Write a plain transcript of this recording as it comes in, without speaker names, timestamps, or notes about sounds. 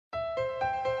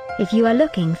If you are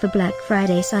looking for Black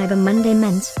Friday Cyber Monday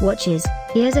men's watches,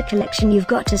 here's a collection you've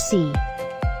got to see.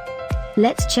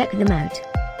 Let's check them out.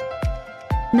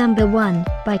 Number 1,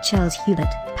 by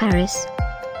Charles-Hubert, Paris.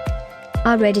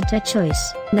 Our editor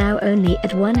choice, now only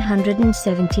at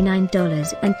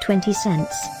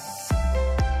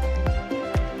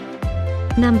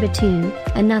 $179.20. Number 2,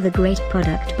 another great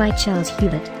product by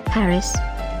Charles-Hubert, Paris.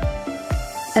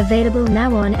 Available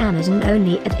now on Amazon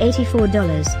only at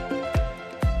 $84.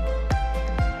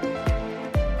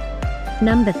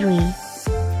 Number 3.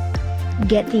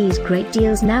 Get these great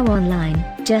deals now online,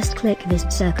 just click this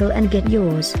circle and get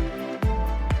yours.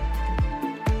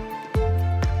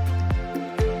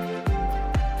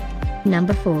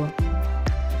 Number 4.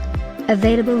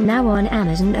 Available now on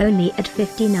Amazon only at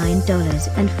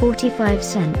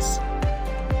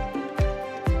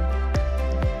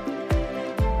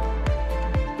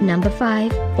 $59.45. Number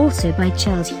 5, also by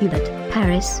Charles-Hubert,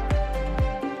 Paris.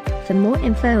 For more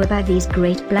info about these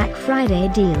great Black Friday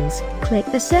deals, click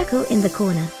the circle in the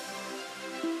corner.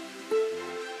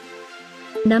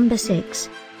 Number 6.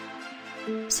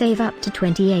 Save up to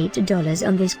 $28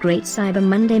 on this great Cyber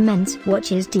Monday men's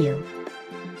watches deal.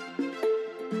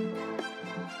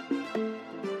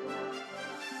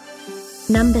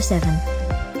 Number 7.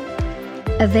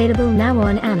 Available now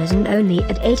on Amazon only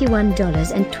at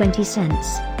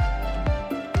 $81.20.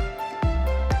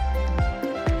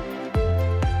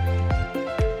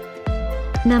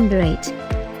 Number 8.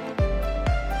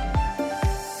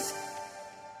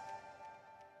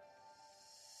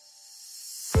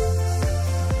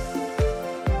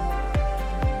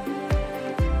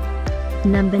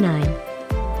 Number 9.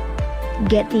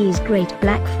 Get these great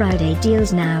Black Friday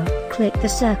deals now, click the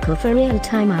circle for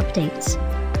real-time updates.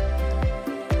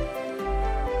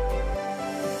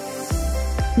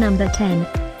 Number 10.